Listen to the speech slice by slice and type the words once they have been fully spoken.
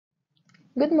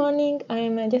Good morning,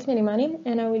 I'm Jasmine Rimani,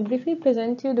 and I will briefly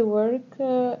present you the work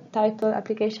titled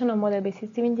Application of Model-Based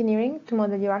System Engineering to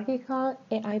Model Hierarchical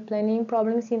AI Planning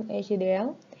Problems in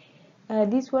HDDL.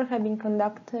 This work has been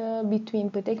conducted between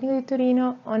Politecnico di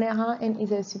Torino, Onera, and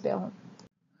Isère Supéron.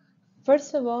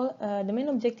 First of all, the main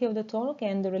objective of the talk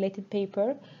and the related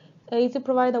paper is to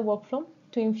provide a workflow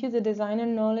to infuse the designer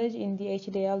knowledge in the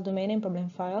HDL domain and problem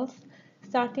files,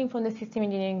 starting from the system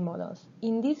engineering models.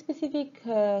 In this specific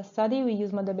study, we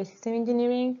use model-based system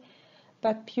engineering,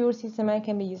 but pure system AI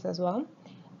can be used as well.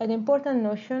 An important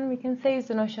notion we can say is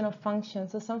the notion of function,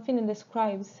 so something that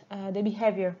describes the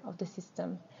behavior of the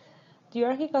system. The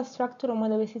hierarchical structure of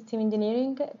model-based system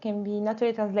engineering can be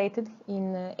naturally translated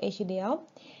in HDL,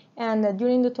 and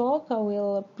during the talk I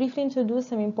will briefly introduce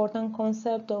some important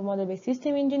concepts of model-based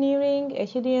system engineering,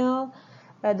 HDL,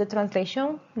 the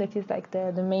translation, that is like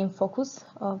the main focus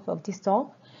of this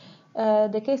talk,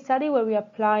 the case study where we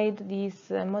applied this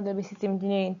model-based system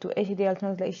engineering to HDL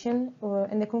translation,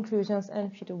 and the conclusions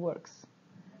and future works.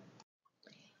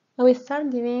 I will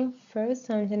start giving first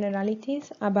some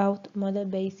generalities about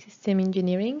model-based system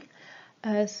engineering.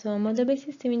 So model-based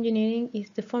system engineering is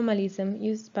the formalism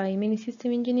used by many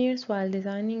system engineers while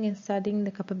designing and studying the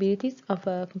capabilities of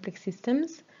complex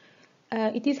systems.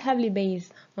 It is heavily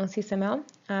based on SysML,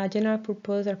 a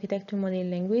general-purpose architecture modeling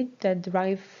language that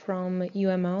derives from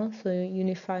UML, so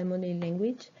Unified Modeling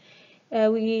Language.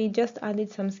 We just added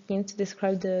some schemes to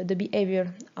describe the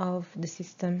behavior of the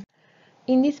system.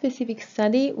 In this specific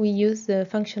study, we use the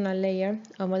functional layer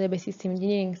of model-based system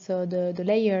engineering, so the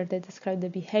layer that describes the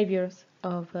behaviors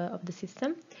of the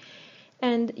system.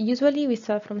 And usually we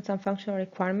start from some functional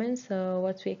requirements, so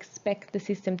what we expect the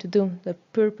system to do, the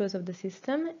purpose of the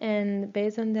system, and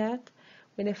based on that,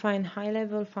 we define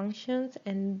high-level functions,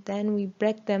 and then we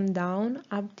break them down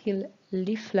up till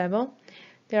leaf level.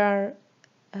 There are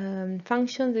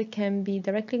functions that can be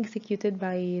directly executed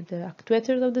by the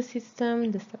actuators of the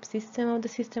system, the subsystem of the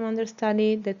system under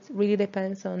study. That really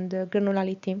depends on the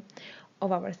granularity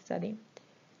of our study.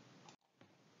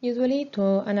 Usually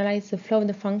to analyze the flow of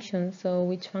the function, so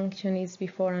which function is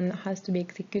before and has to be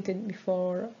executed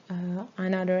before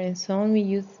another and so on, we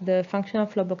use the functional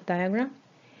flow block diagram.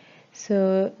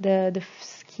 So the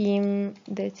scheme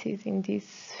that is in this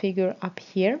figure up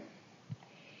here.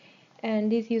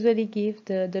 And this usually gives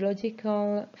the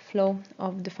logical flow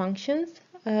of the functions.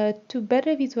 To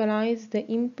better visualize the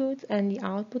input and the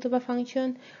output of a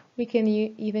function, we can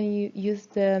even use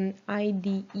the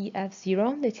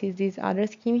IDEF0, that is this other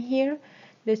scheme here,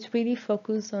 that's really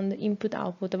focused on the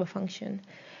input-output of a function.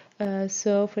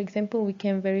 So, for example, we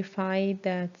can verify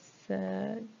that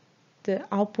the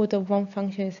output of one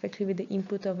function is effectively with the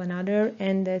input of another,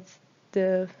 and that's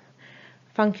the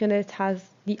function that has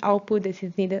the output that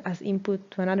is needed as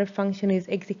input to another function is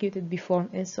executed before,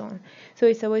 and so on. So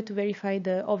it's a way to verify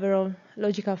the overall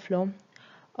logical flow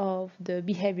of the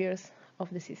behaviors of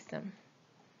the system.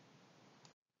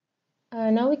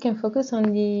 Now we can focus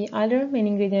on the other main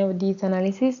ingredient of this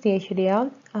analysis, the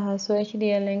HDL. So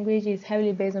HDL language is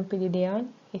heavily based on PDDL.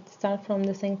 It starts from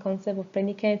the same concept of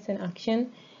predicates and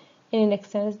action, and it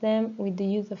extends them with the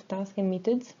use of tasks and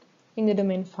methods in the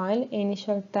domain file,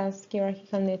 initial task,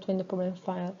 hierarchical network, and the problem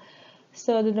file.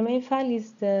 So the domain file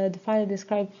is the file that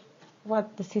describes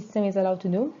what the system is allowed to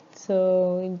do.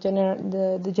 So in general,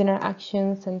 the general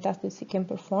actions and tasks that it can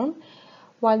perform,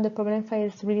 while the problem file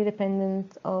is really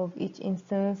dependent of each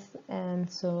instance, and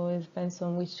so it depends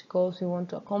on which goals we want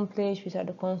to accomplish, which are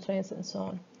the constraints, and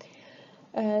so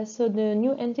on. So the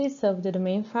new entries of the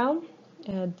domain file,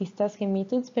 these tasks and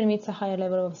methods, permits a higher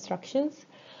level of abstractions,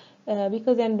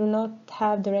 because they do not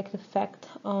have direct effect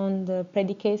on the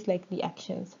predicates like the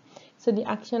actions. So the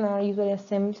actions are usually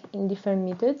assembled in different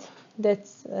methods that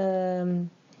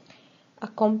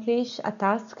accomplish a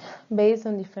task based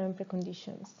on different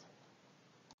preconditions.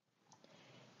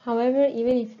 However,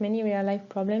 even if many real-life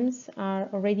problems are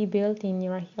already built in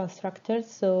hierarchical structures,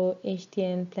 so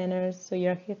HTN planners, so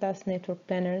hierarchical task network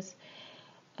planners,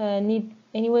 need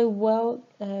anyway well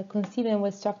conceived and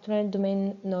well-structured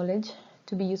domain knowledge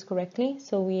to be used correctly.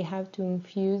 So we have to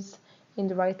infuse in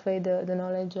the right way the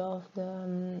knowledge of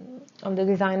the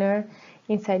designer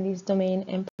inside this domain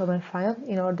and problem file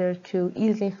in order to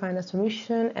easily find a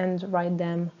solution and write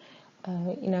them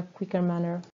in a quicker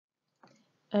manner.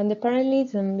 And the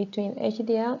parallelism between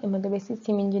HDL and model-based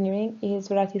system engineering is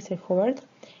relatively straightforward.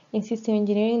 In system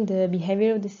engineering, the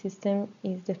behavior of the system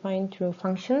is defined through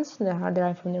functions that are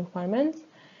derived from the requirements.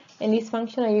 And these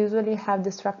functions usually have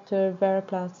the structure var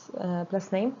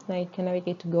plus name, like can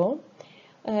navigate to goal.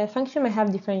 Function may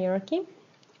have different hierarchy.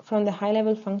 From the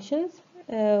high-level functions,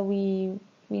 we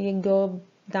go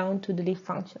down to the leaf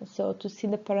function. So to see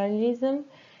the parallelism,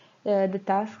 the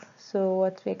tasks, so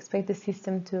what we expect the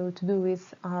system to do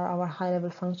with our high-level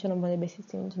function of model-based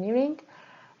system engineering.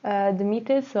 The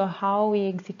methods, so how we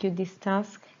execute this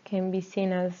task, can be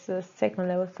seen as a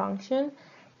second-level function.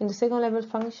 In the second-level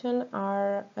function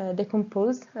are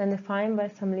decomposed and defined by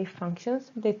some leaf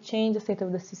functions that change the state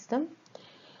of the system.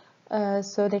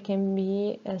 So they can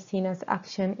be seen as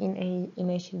action in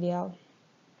HDDL.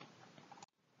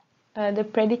 The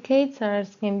predicates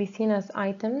can be seen as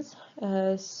items,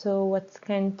 so what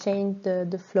can change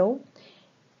the flow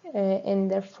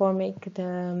and therefore make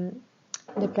the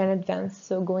plan advance,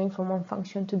 so going from one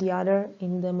function to the other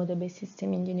in the model-based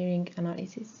system engineering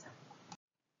analysis.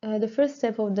 The first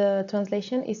step of the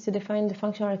translation is to define the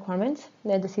functional requirements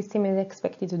that the system is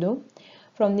expected to do.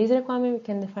 From this requirement, we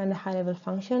can define the high-level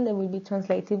function that will be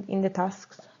translated in the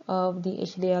tasks of the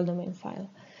HDDL domain file.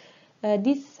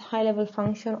 These high-level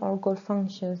function or goal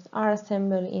functions are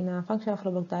assembled in a functional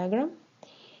flow block diagram,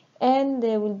 and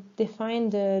they will define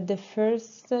the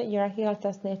first hierarchical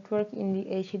task network in the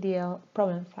HDDL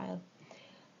problem file.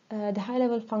 The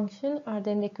high-level functions are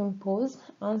then decomposed,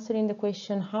 answering the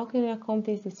question, how can we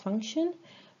accomplish this function?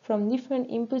 From different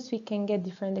inputs, we can get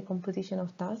different decomposition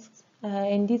of tasks,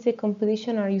 and these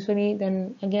decompositions are usually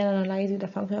then again analyzed with a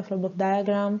functional flow block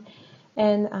diagram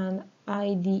and an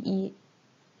IDE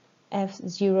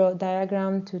F0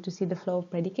 diagram to see the flow of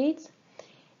predicates.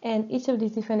 And each of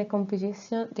these different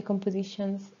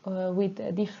decompositions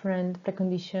with different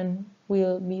precondition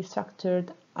will be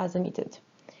structured as a method.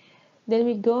 Then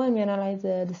we go and we analyze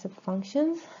the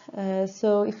sub-functions.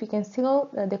 So if we can still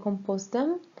decompose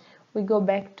them, we go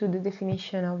back to the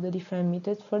definition of the different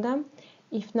methods for them.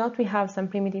 If not, we have some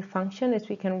primitive function that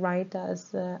we can write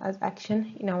as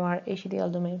action in our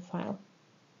HDDL domain file.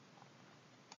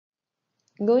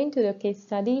 Going to the case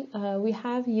study, we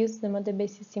have used the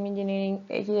model-based system engineering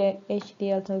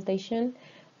HDDL translation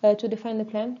to define the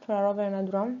plan for a rover and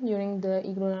a drone during the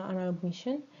IGLUNA analog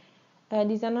mission.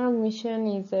 This analog mission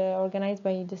is organized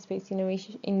by the Space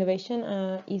Innovation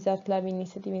ISAT Lab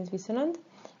initiative in Switzerland,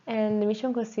 and the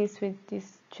mission consists with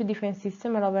these two different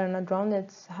systems, a rover and a drone,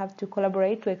 that have to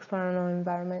collaborate to explore an unknown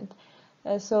environment.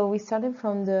 So we started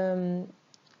from the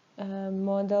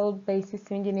model-based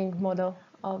system engineering model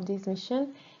of this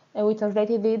mission, and we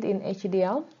translated it in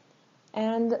HDDL,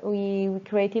 and we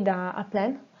created a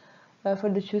plan for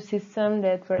the two systems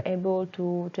that were able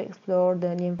to explore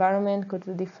the environment, go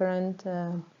to different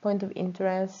points of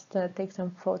interest, take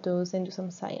some photos, and do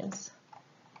some science.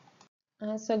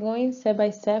 So going step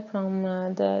by step from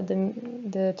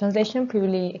the translation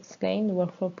previously explained, the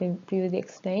workflow previously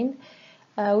explained,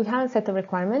 we have a set of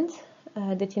requirements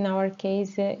that in our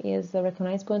case is the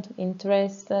recognized point of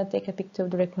interest, take a picture of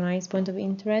the recognized point of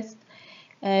interest,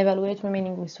 evaluate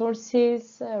remaining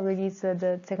resources, release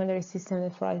the secondary system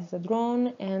that flies the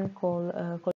drone, and call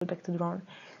back to drone.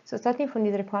 So starting from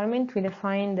this requirement, we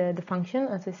define the function.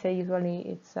 As I say, usually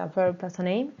it's a verb plus a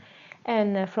name,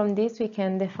 and from this we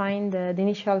can define the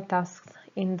initial tasks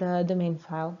in the domain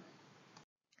file.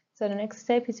 So the next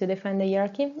step is to define the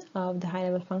hierarchy of the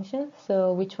high-level function,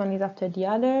 so which one is after the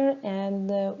other,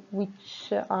 and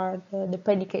which are the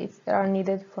predicates that are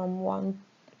needed from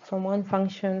one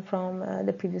function from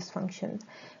the previous function.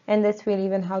 And that will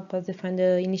even help us define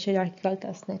the initial hierarchical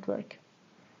task network.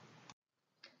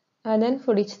 Then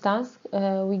for each task,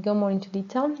 we go more into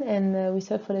detail, and we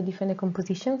search for the different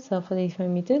decompositions, so for the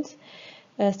different methods.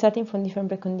 Starting from different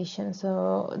preconditions.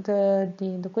 So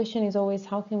the question is always,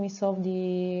 how can we solve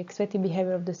the expected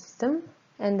behavior of the system?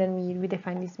 And then we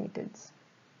define these methods.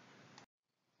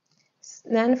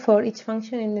 Then for each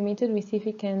function in the method, we see if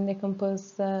we can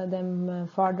decompose them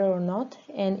further or not.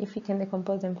 And if we can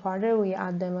decompose them further, we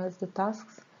add them as the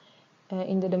tasks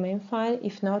in the domain file.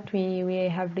 If not, we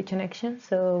have reached an action,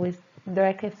 so with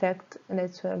direct effect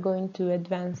that's going to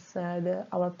advance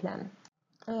our plan.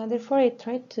 Therefore, I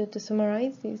tried to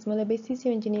summarize this model-based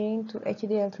system engineering to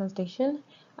HDDL translation.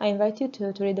 I invite you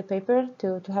to read the paper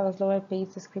to have a slower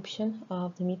paced description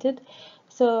of the method.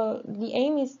 So the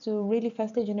aim is to really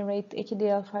fastly generate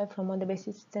HDDL file from model-based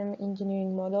system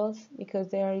engineering models, because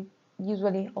they are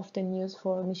usually often used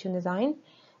for mission design,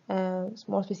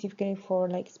 more specifically for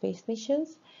like space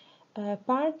missions.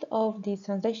 Part of this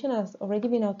translation has already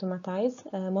been automatized.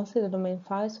 Mostly the domain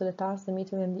files, so the task, the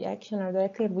method, and the action are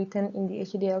directly written in the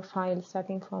HDDL file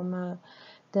starting from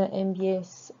the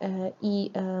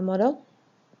MBSE model,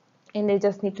 and they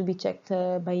just need to be checked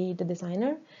by the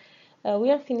designer.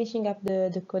 We are finishing up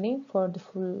the coding for the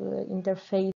full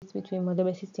interface differences between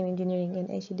model-based system engineering and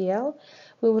HDDL.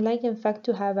 We would like, in fact,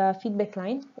 to have a feedback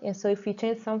line. And so if we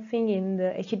change something in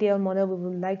the HDDL model, we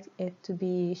would like it to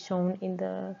be shown in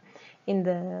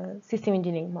the system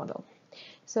engineering model.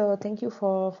 So thank you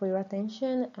for your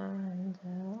attention, and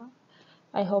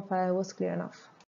I hope I was clear enough.